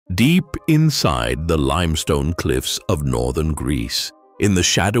Deep inside the limestone cliffs of northern Greece, in the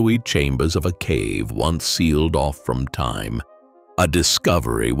shadowy chambers of a cave once sealed off from time, a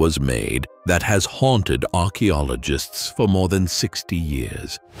discovery was made that has haunted archaeologists for more than 60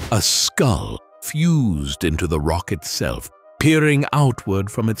 years. A skull fused into the rock itself, peering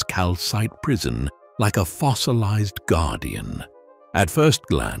outward from its calcite prison like a fossilized guardian. At first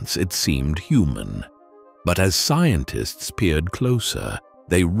glance, it seemed human, but as scientists peered closer,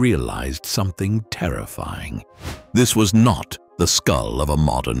 they realized something terrifying. This was not the skull of a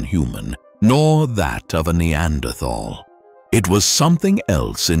modern human, nor that of a Neanderthal. It was something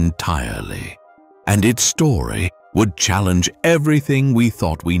else entirely, and its story would challenge everything we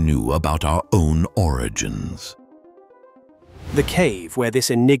thought we knew about our own origins. The cave where this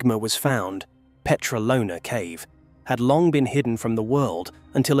enigma was found, Petrolona Cave, had long been hidden from the world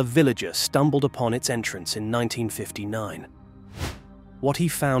until a villager stumbled upon its entrance in 1959. What he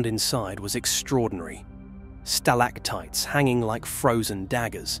found inside was extraordinary. Stalactites hanging like frozen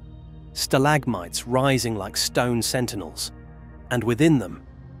daggers, stalagmites rising like stone sentinels, and within them,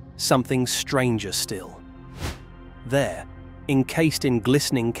 something stranger still. There, encased in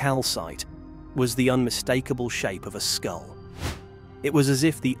glistening calcite, was the unmistakable shape of a skull. It was as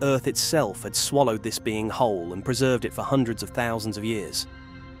if the earth itself had swallowed this being whole and preserved it for hundreds of thousands of years.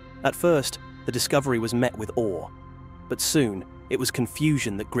 At first, the discovery was met with awe, but soon it was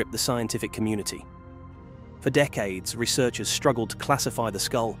confusion that gripped the scientific community. For decades, researchers struggled to classify the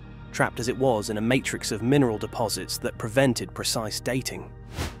skull, trapped as it was in a matrix of mineral deposits that prevented precise dating.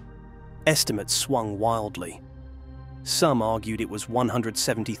 Estimates swung wildly. Some argued it was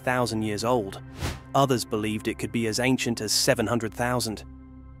 170,000 years old. Others believed it could be as ancient as 700,000.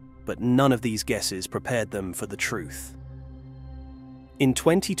 But none of these guesses prepared them for the truth. In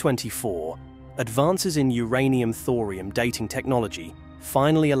 2024, advances in uranium-thorium dating technology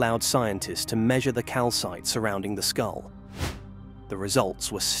finally allowed scientists to measure the calcite surrounding the skull. The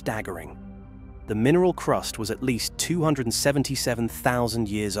results were staggering. The mineral crust was at least 277,000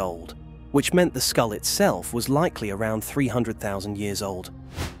 years old, which meant the skull itself was likely around 300,000 years old.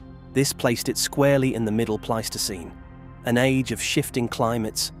 This placed it squarely in the Middle Pleistocene, an age of shifting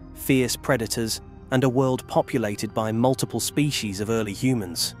climates, fierce predators, and a world populated by multiple species of early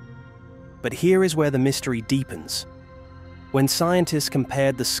humans. But here is where the mystery deepens. When scientists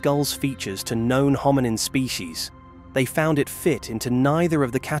compared the skull's features to known hominin species, they found it fit into neither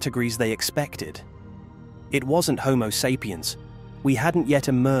of the categories they expected. It wasn't Homo sapiens. We hadn't yet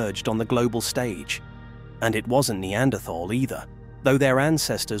emerged on the global stage. And it wasn't Neanderthal either, though their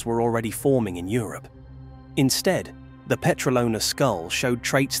ancestors were already forming in Europe. Instead, the Petrolona skull showed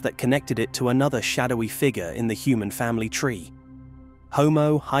traits that connected it to another shadowy figure in the human family tree,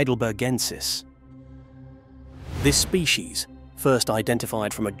 Homo heidelbergensis. This species, first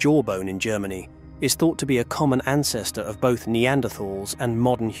identified from a jawbone in Germany, is thought to be a common ancestor of both Neanderthals and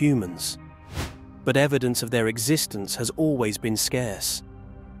modern humans. But evidence of their existence has always been scarce.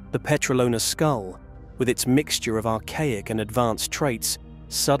 The Petrolona skull, with its mixture of archaic and advanced traits,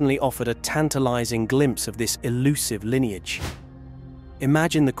 suddenly offered a tantalizing glimpse of this elusive lineage.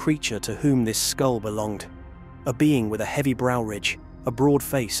 Imagine the creature to whom this skull belonged, a being with a heavy brow ridge, a broad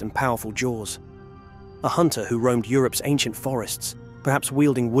face and powerful jaws. A hunter who roamed Europe's ancient forests, perhaps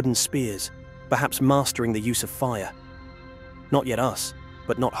wielding wooden spears, perhaps mastering the use of fire. Not yet us,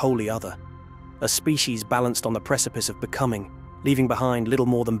 but not wholly other. A species balanced on the precipice of becoming, leaving behind little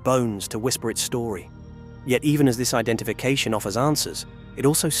more than bones to whisper its story. Yet even as this identification offers answers, it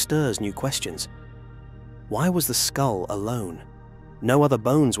also stirs new questions. Why was the skull alone? No other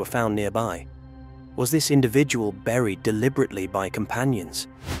bones were found nearby. Was this individual buried deliberately by companions?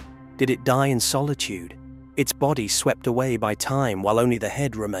 Did it die in solitude, its body swept away by time while only the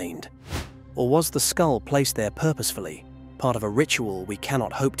head remained? Or was the skull placed there purposefully, part of a ritual we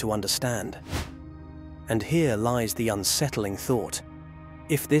cannot hope to understand? And here lies the unsettling thought.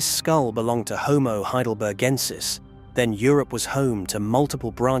 If this skull belonged to Homo heidelbergensis, then Europe was home to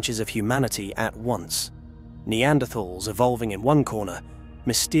multiple branches of humanity at once. Neanderthals evolving in one corner,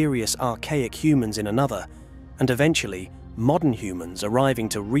 mysterious archaic humans in another, and eventually modern humans arriving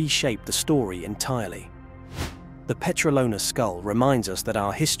to reshape the story entirely. The Petrolona skull reminds us that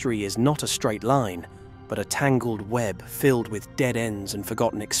our history is not a straight line, but a tangled web filled with dead ends and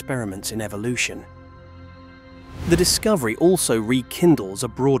forgotten experiments in evolution. The discovery also rekindles a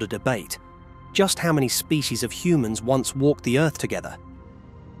broader debate. Just how many species of humans once walked the Earth together?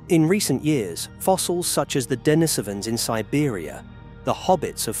 In recent years, fossils such as the Denisovans in Siberia, the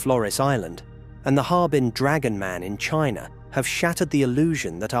hobbits of Flores Island, and the Harbin dragon man in China have shattered the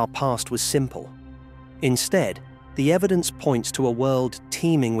illusion that our past was simple. Instead, The evidence points to a world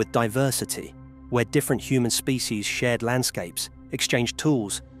teeming with diversity, where different human species shared landscapes, exchanged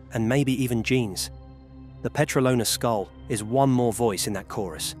tools, and maybe even genes. The Petrolona skull is one more voice in that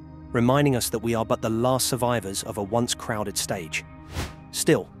chorus, reminding us that we are but the last survivors of a once crowded stage.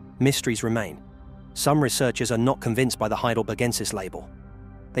 Still, mysteries remain. Some researchers are not convinced by the heidelbergensis label.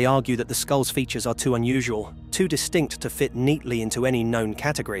 They argue that the skull's features are too unusual, too distinct to fit neatly into any known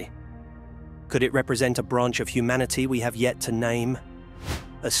category. Could it represent a branch of humanity we have yet to name?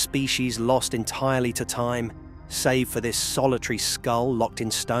 A species lost entirely to time, save for this solitary skull locked in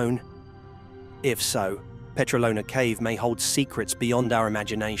stone? If so, Petrolona Cave may hold secrets beyond our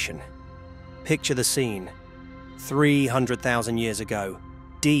imagination. Picture the scene. 300,000 years ago,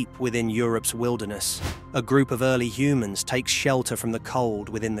 deep within Europe's wilderness, a group of early humans takes shelter from the cold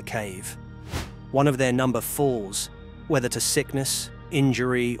within the cave. One of their number falls, whether to sickness,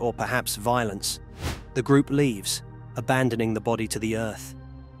 injury, or perhaps violence. The group leaves, abandoning the body to the earth.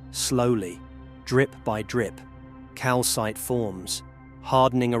 Slowly, drip by drip, calcite forms,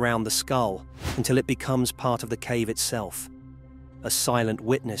 hardening around the skull until it becomes part of the cave itself. A silent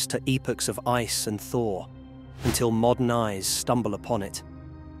witness to epochs of ice and thaw, until modern eyes stumble upon it.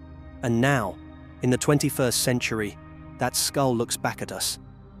 And now, in the 21st century, that skull looks back at us,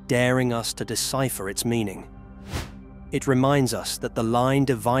 daring us to decipher its meaning. It reminds us that the line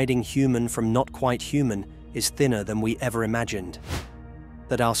dividing human from not quite human is thinner than we ever imagined.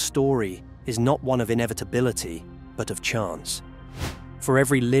 That our story is not one of inevitability, but of chance. For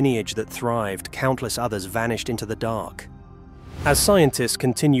every lineage that thrived, countless others vanished into the dark. As scientists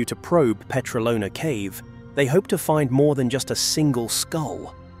continue to probe Petrolona Cave, they hope to find more than just a single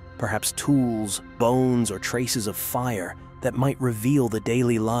skull. Perhaps tools, bones, or traces of fire that might reveal the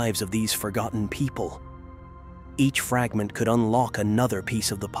daily lives of these forgotten people. Each fragment could unlock another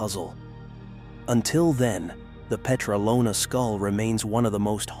piece of the puzzle. Until then, the Petrolona skull remains one of the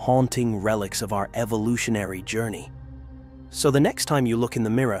most haunting relics of our evolutionary journey. So the next time you look in the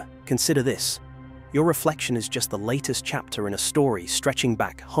mirror, consider this. Your reflection is just the latest chapter in a story stretching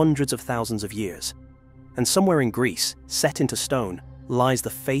back hundreds of thousands of years. And somewhere in Greece, set into stone, lies the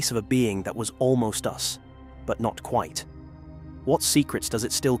face of a being that was almost us, but not quite. What secrets does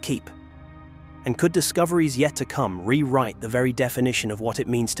it still keep? And could discoveries yet to come rewrite the very definition of what it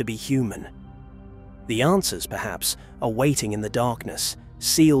means to be human? The answers, perhaps, are waiting in the darkness,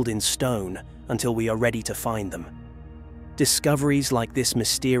 sealed in stone, until we are ready to find them. Discoveries like this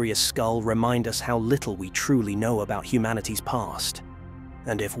mysterious skull remind us how little we truly know about humanity's past.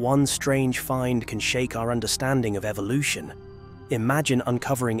 And if one strange find can shake our understanding of evolution, imagine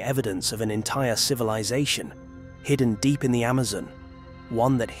uncovering evidence of an entire civilization, hidden deep in the Amazon,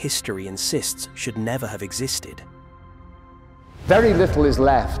 one that history insists should never have existed. Very little is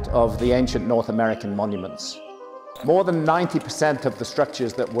left of the ancient North American monuments. More than 90% of the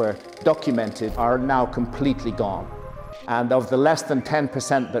structures that were documented are now completely gone. And of the less than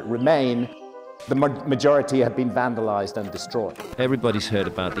 10% that remain, the majority have been vandalized and destroyed. Everybody's heard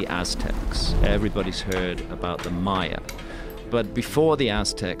about the Aztecs. Everybody's heard about the Maya. But before the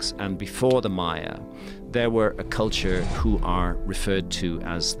Aztecs and before the Maya, there were a culture who are referred to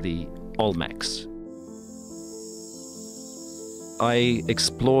as the Olmecs. I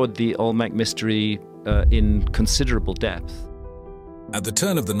explored the Olmec mystery in considerable depth. At the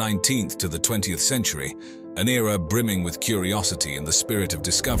turn of the 19th to the 20th century, an era brimming with curiosity and the spirit of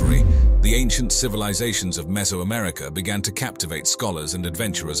discovery, the ancient civilizations of Mesoamerica began to captivate scholars and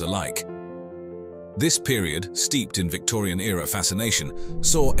adventurers alike. This period, steeped in Victorian-era fascination,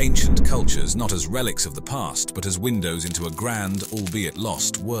 saw ancient cultures not as relics of the past, but as windows into a grand, albeit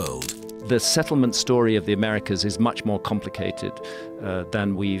lost, world. The settlement story of the Americas is much more complicated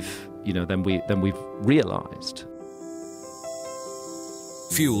than we've realized.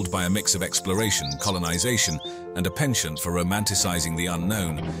 Fueled by a mix of exploration, colonization, and a penchant for romanticizing the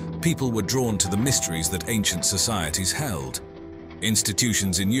unknown, people were drawn to the mysteries that ancient societies held.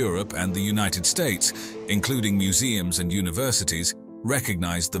 Institutions in Europe and the United States, including museums and universities,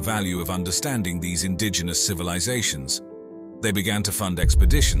 recognized the value of understanding these indigenous civilizations. They began to fund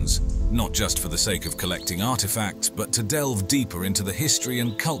expeditions, not just for the sake of collecting artifacts, but to delve deeper into the history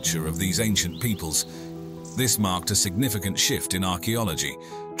and culture of these ancient peoples. This marked a significant shift in archaeology,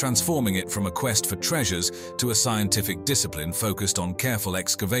 transforming it from a quest for treasures to a scientific discipline focused on careful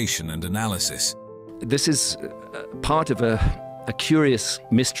excavation and analysis. This is part of a curious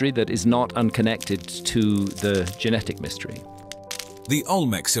mystery that is not unconnected to the genetic mystery. The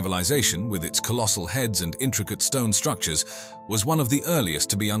Olmec civilization, with its colossal heads and intricate stone structures, was one of the earliest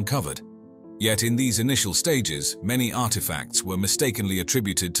to be uncovered. Yet in these initial stages, many artifacts were mistakenly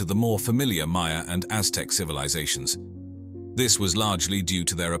attributed to the more familiar Maya and Aztec civilizations. This was largely due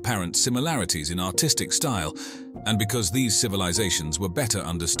to their apparent similarities in artistic style, and because these civilizations were better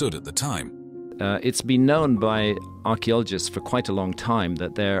understood at the time. It's been known by archaeologists for quite a long time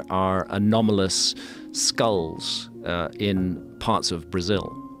that there are anomalous skulls in parts of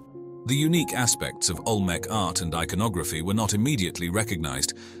Brazil. The unique aspects of Olmec art and iconography were not immediately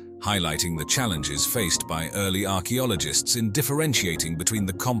recognized, highlighting the challenges faced by early archaeologists in differentiating between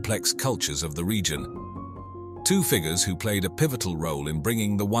the complex cultures of the region. Two figures who played a pivotal role in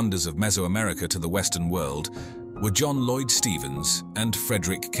bringing the wonders of Mesoamerica to the Western world were John Lloyd Stephens and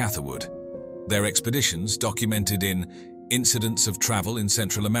Frederick Catherwood. Their expeditions, documented in Incidents of Travel in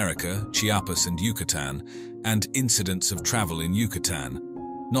Central America, Chiapas and Yucatan, and Incidents of Travel in Yucatan,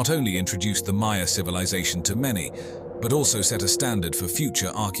 not only introduced the Maya civilization to many, but also set a standard for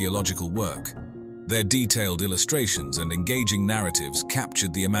future archaeological work. Their detailed illustrations and engaging narratives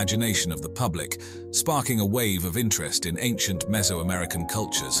captured the imagination of the public, sparking a wave of interest in ancient Mesoamerican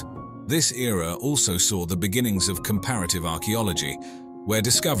cultures. This era also saw the beginnings of comparative archaeology, where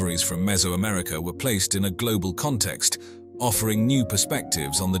discoveries from Mesoamerica were placed in a global context, offering new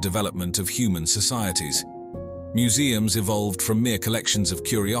perspectives on the development of human societies. Museums evolved from mere collections of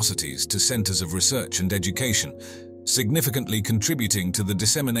curiosities to centers of research and education, significantly contributing to the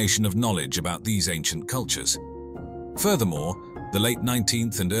dissemination of knowledge about these ancient cultures. Furthermore, the late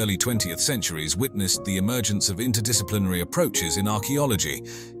 19th and early 20th centuries witnessed the emergence of interdisciplinary approaches in archaeology,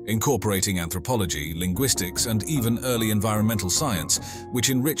 incorporating anthropology, linguistics, and even early environmental science, which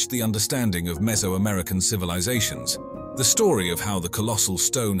enriched the understanding of Mesoamerican civilizations. The story of how the colossal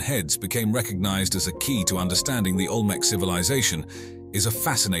stone heads became recognized as a key to understanding the Olmec civilization is a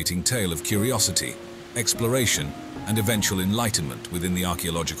fascinating tale of curiosity, exploration, and eventual enlightenment within the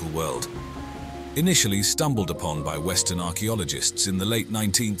archaeological world. Initially stumbled upon by Western archaeologists in the late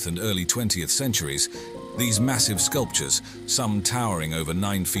 19th and early 20th centuries, these massive sculptures, some towering over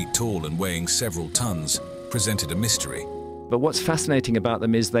 9 feet tall and weighing several tons, presented a mystery. But what's fascinating about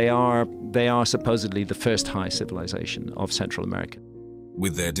them is they are supposedly the first high civilization of Central America.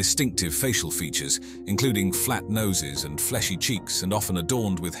 With their distinctive facial features, including flat noses and fleshy cheeks and often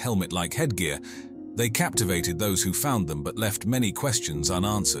adorned with helmet-like headgear, they captivated those who found them but left many questions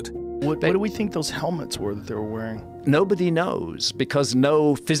unanswered. What do we think those helmets were that they were wearing? Nobody knows, because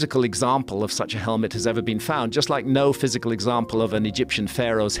no physical example of such a helmet has ever been found, just like no physical example of an Egyptian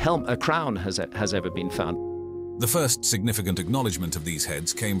pharaoh's crown has ever been found. The first significant acknowledgement of these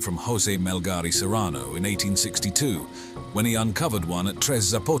heads came from José Melgari Serrano in 1862, when he uncovered one at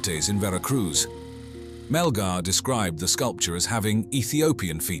Tres Zapotes in Veracruz. Melgar described the sculpture as having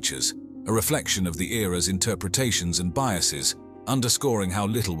Ethiopian features, a reflection of the era's interpretations and biases, underscoring how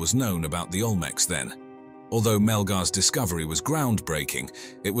little was known about the Olmecs then. Although Melgar's discovery was groundbreaking,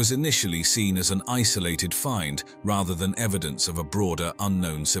 it was initially seen as an isolated find rather than evidence of a broader,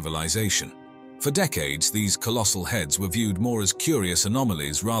 unknown civilization. For decades, these colossal heads were viewed more as curious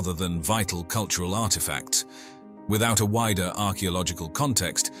anomalies rather than vital cultural artifacts. Without a wider archaeological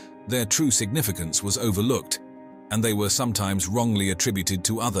context, their true significance was overlooked, and they were sometimes wrongly attributed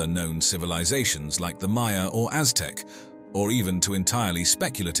to other known civilizations like the Maya or Aztec, or even to entirely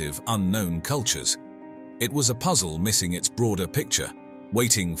speculative, unknown cultures. It was a puzzle missing its broader picture,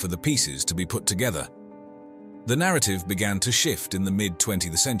 waiting for the pieces to be put together. The narrative began to shift in the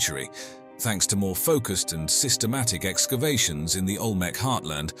mid-20th century, thanks to more focused and systematic excavations in the Olmec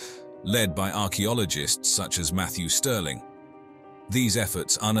heartland, led by archaeologists such as Matthew Stirling. These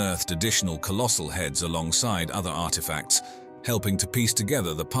efforts unearthed additional colossal heads alongside other artifacts, helping to piece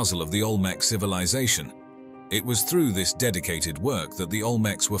together the puzzle of the Olmec civilization. It was through this dedicated work that the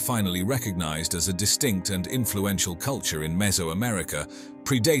Olmecs were finally recognized as a distinct and influential culture in Mesoamerica,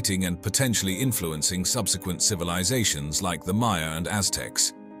 predating and potentially influencing subsequent civilizations like the Maya and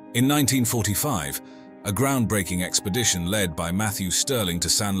Aztecs. In 1945, a groundbreaking expedition led by Matthew Stirling to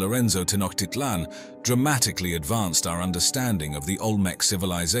San Lorenzo Tenochtitlan dramatically advanced our understanding of the Olmec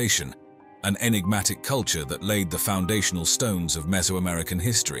civilization, an enigmatic culture that laid the foundational stones of Mesoamerican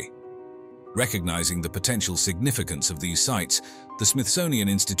history. Recognizing the potential significance of these sites, the Smithsonian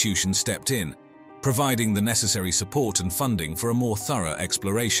Institution stepped in, providing the necessary support and funding for a more thorough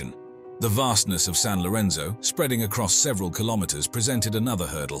exploration. The vastness of San Lorenzo, spreading across several kilometers, presented another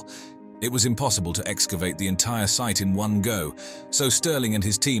hurdle. It was impossible to excavate the entire site in one go, so Stirling and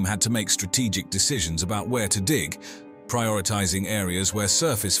his team had to make strategic decisions about where to dig, prioritizing areas where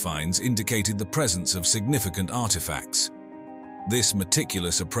surface finds indicated the presence of significant artifacts. This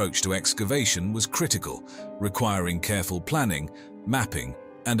meticulous approach to excavation was critical, requiring careful planning, mapping,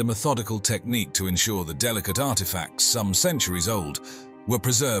 and a methodical technique to ensure the delicate artifacts, some centuries old, were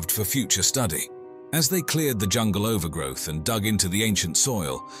preserved for future study. As they cleared the jungle overgrowth and dug into the ancient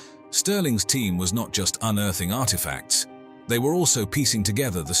soil, Sterling's team was not just unearthing artifacts, they were also piecing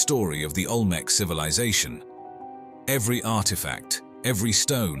together the story of the Olmec civilization. Every artifact, every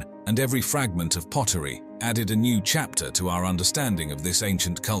stone, and every fragment of pottery added a new chapter to our understanding of this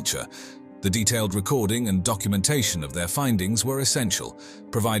ancient culture. The detailed recording and documentation of their findings were essential,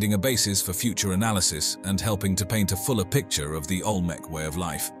 providing a basis for future analysis and helping to paint a fuller picture of the Olmec way of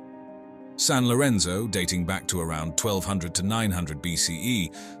life. San Lorenzo, dating back to around 1200 to 900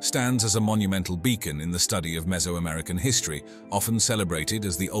 BCE, stands as a monumental beacon in the study of Mesoamerican history, often celebrated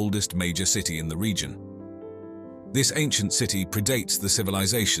as the oldest major city in the region. This ancient city predates the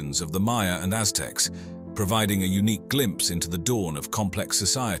civilizations of the Maya and Aztecs, providing a unique glimpse into the dawn of complex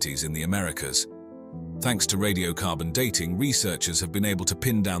societies in the Americas. Thanks to radiocarbon dating, researchers have been able to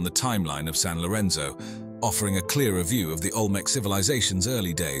pin down the timeline of San Lorenzo, offering a clearer view of the Olmec civilization's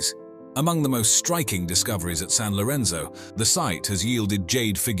early days. Among the most striking discoveries at San Lorenzo, the site has yielded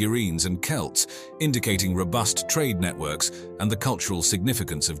jade figurines and celts, indicating robust trade networks and the cultural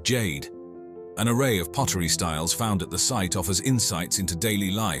significance of jade. An array of pottery styles found at the site offers insights into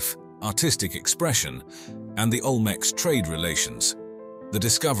daily life, artistic expression, and the Olmec's trade relations. The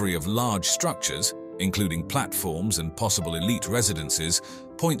discovery of large structures, including platforms and possible elite residences,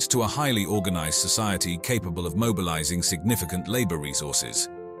 points to a highly organized society capable of mobilizing significant labor resources.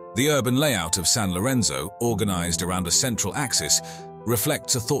 The urban layout of San Lorenzo, organized around a central axis,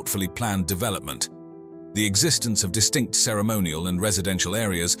 reflects a thoughtfully planned development. The existence of distinct ceremonial and residential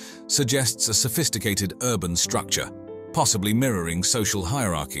areas suggests a sophisticated urban structure, possibly mirroring social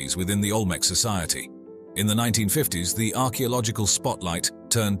hierarchies within the Olmec society. In the 1950s, the archaeological spotlight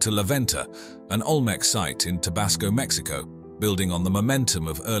turned to La Venta, an Olmec site in Tabasco, Mexico, building on the momentum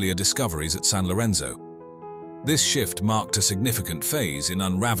of earlier discoveries at San Lorenzo. This shift marked a significant phase in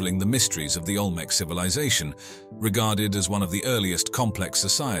unraveling the mysteries of the Olmec civilization, regarded as one of the earliest complex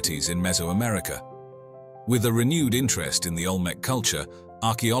societies in Mesoamerica. With a renewed interest in the Olmec culture,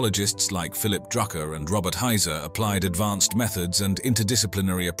 archaeologists like Philip Drucker and Robert Heiser applied advanced methods and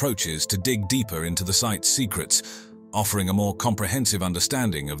interdisciplinary approaches to dig deeper into the site's secrets, offering a more comprehensive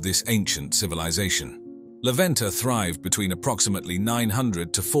understanding of this ancient civilization. La Venta thrived between approximately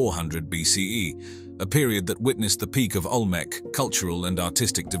 900 to 400 BCE, a period that witnessed the peak of Olmec cultural and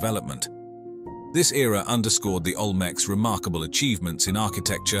artistic development. This era underscored the Olmec's remarkable achievements in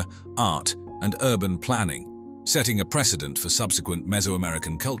architecture, art, and urban planning, setting a precedent for subsequent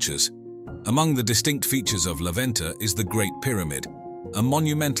Mesoamerican cultures. Among the distinct features of La Venta is the Great Pyramid, a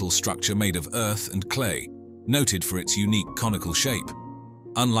monumental structure made of earth and clay, noted for its unique conical shape.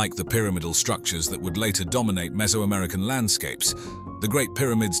 Unlike the pyramidal structures that would later dominate Mesoamerican landscapes, the Great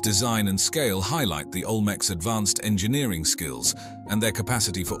Pyramid's design and scale highlight the Olmec's advanced engineering skills and their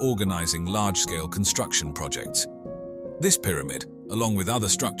capacity for organizing large-scale construction projects. This pyramid, along with other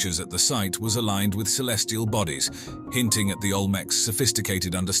structures at the site, was aligned with celestial bodies, hinting at the Olmec's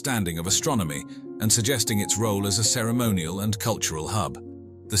sophisticated understanding of astronomy and suggesting its role as a ceremonial and cultural hub.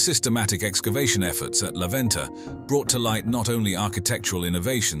 The systematic excavation efforts at La Venta brought to light not only architectural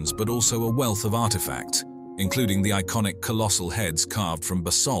innovations but also a wealth of artifacts, including the iconic colossal heads carved from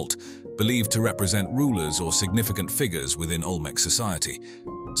basalt, believed to represent rulers or significant figures within Olmec society.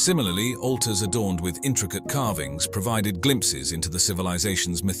 Similarly, altars adorned with intricate carvings provided glimpses into the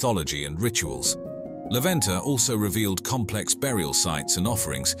civilization's mythology and rituals. La Venta also revealed complex burial sites and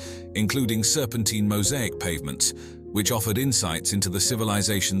offerings, including serpentine mosaic pavements, which offered insights into the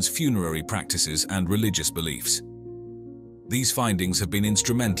civilization's funerary practices and religious beliefs. These findings have been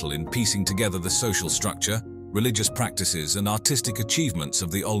instrumental in piecing together the social structure, religious practices, and artistic achievements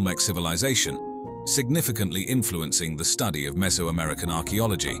of the Olmec civilization, significantly influencing the study of Mesoamerican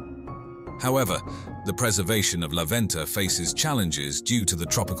archaeology. However, the preservation of La Venta faces challenges due to the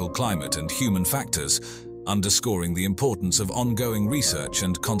tropical climate and human factors, underscoring the importance of ongoing research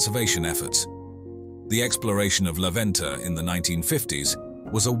and conservation efforts. The exploration of La Venta in the 1950s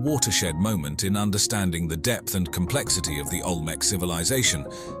was a watershed moment in understanding the depth and complexity of the Olmec civilization,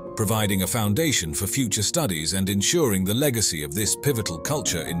 providing a foundation for future studies and ensuring the legacy of this pivotal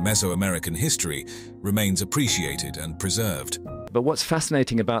culture in Mesoamerican history remains appreciated and preserved. But what's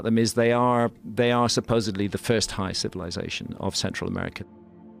fascinating about them is they are supposedly the first high civilization of Central America,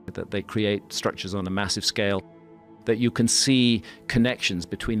 that they create structures on a massive scale, that you can see connections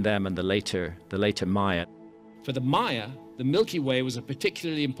between them and the later Maya. For the Maya, the Milky Way was a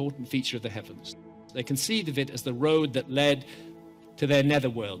particularly important feature of the heavens. They conceived of it as the road that led to their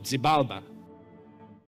netherworld, Xibalba,